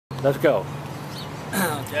Let's go.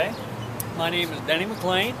 Okay. My name is Denny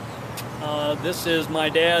McLain. This is my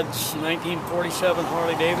dad's 1947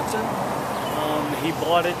 Harley Davidson. He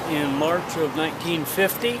bought it in March of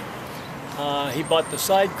 1950. He bought the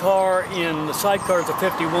sidecar the sidecar's a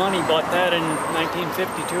 51. He bought that in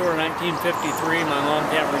 1952 or 1953. My mom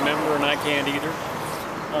can't remember and I can't either.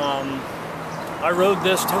 I rode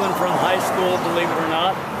this to and from high school, believe it or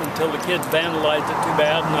not, until the kids vandalized it too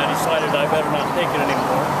bad and I decided I better not take it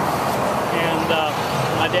anymore. And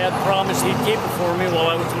my dad promised he'd keep it for me while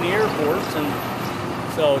I was in the Air Force, and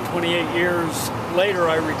so 28 years later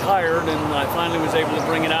I retired and I finally was able to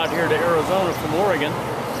bring it out here to Arizona from Oregon.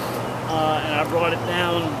 And I brought it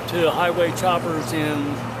down to Highway Choppers in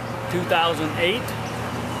 2008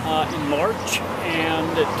 in March, and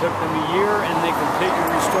it took them a year and they completely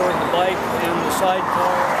restored the bike and the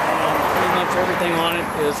sidecar, and pretty much everything on it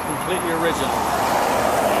is completely original.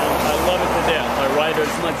 And I love it to death. I ride it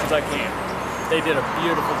as much as I can. They did a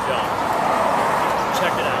beautiful job.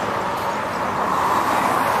 Check it out.